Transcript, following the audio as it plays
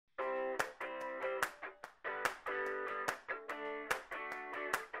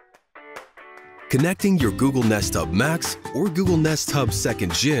Connecting your Google Nest Hub Max or Google Nest Hub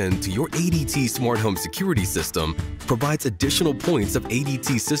 2nd Gen to your ADT Smart Home Security System provides additional points of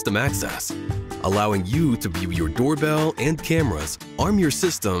ADT system access, allowing you to view your doorbell and cameras, arm your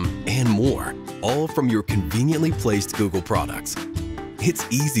system, and more, all from your conveniently placed Google products. It's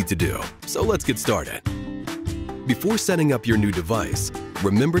easy to do, so let's get started. Before setting up your new device,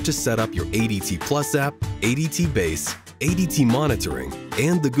 remember to set up your ADT Plus app, ADT Base, ADT Monitoring,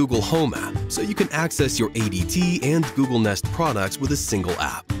 and the Google Home app so you can access your ADT and Google Nest products with a single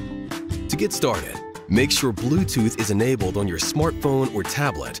app. To get started, make sure Bluetooth is enabled on your smartphone or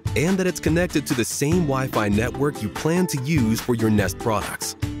tablet and that it's connected to the same Wi-Fi network you plan to use for your Nest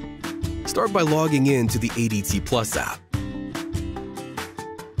products. Start by logging in to the ADT Plus app.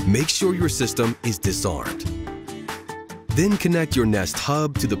 Make sure your system is disarmed. Then connect your Nest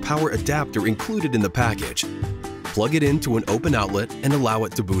Hub to the power adapter included in the package. Plug it into an open outlet and allow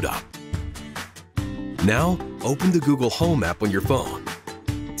it to boot up. Now, open the Google Home app on your phone.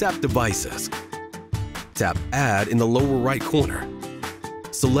 Tap Devices. Tap Add in the lower right corner.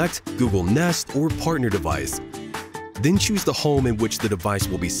 Select Google Nest or Partner Device. Then choose the home in which the device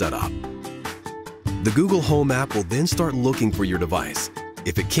will be set up. The Google Home app will then start looking for your device.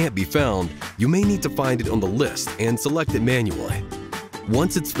 If it can't be found, you may need to find it on the list and select it manually.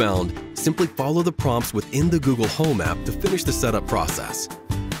 Once it's found, simply follow the prompts within the Google Home app to finish the setup process.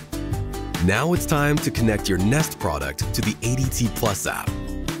 Now it's time to connect your Nest product to the ADT Plus app.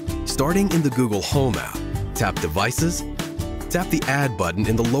 Starting in the Google Home app, tap Devices, tap the Add button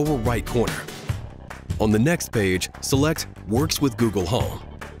in the lower right corner. On the next page, select Works with Google Home.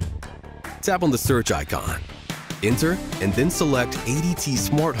 Tap on the search icon. Enter and then select ADT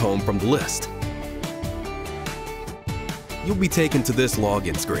Smart Home from the list. You'll be taken to this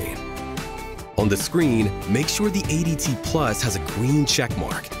login screen. On the screen, make sure the ADT Plus has a green check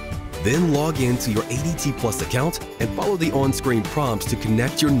mark. Then log in to your ADT Plus account and follow the on-screen prompts to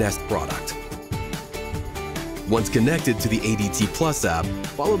connect your Nest product. Once connected to the ADT Plus app,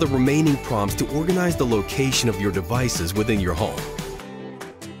 follow the remaining prompts to organize the location of your devices within your home.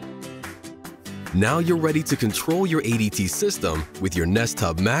 Now you're ready to control your ADT system with your Nest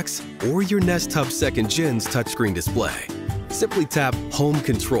Hub Max or your Nest Hub 2nd Gen's touchscreen display. Simply tap Home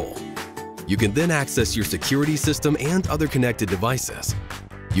Control. You can then access your security system and other connected devices.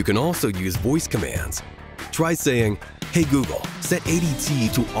 You can also use voice commands. Try saying, "Hey Google, set ADT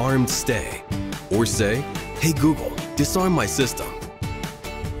to armed stay," or say, "Hey Google, disarm my system."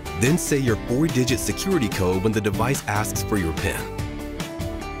 Then say your 4-digit security code when the device asks for your PIN.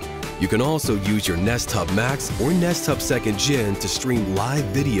 You can also use your Nest Hub Max or Nest Hub 2nd Gen to stream live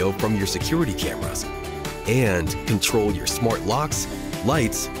video from your security cameras and control your smart locks,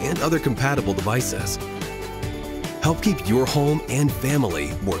 lights, and other compatible devices. Help keep your home and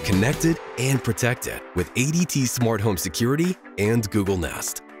family more connected and protected with ADT Smart Home Security and Google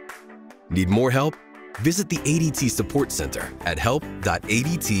Nest. Need more help? Visit the ADT Support Center at help.adt.com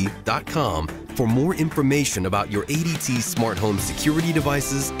for more information about your ADT Smart Home Security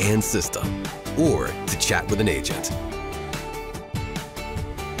devices and system, or to chat with an agent.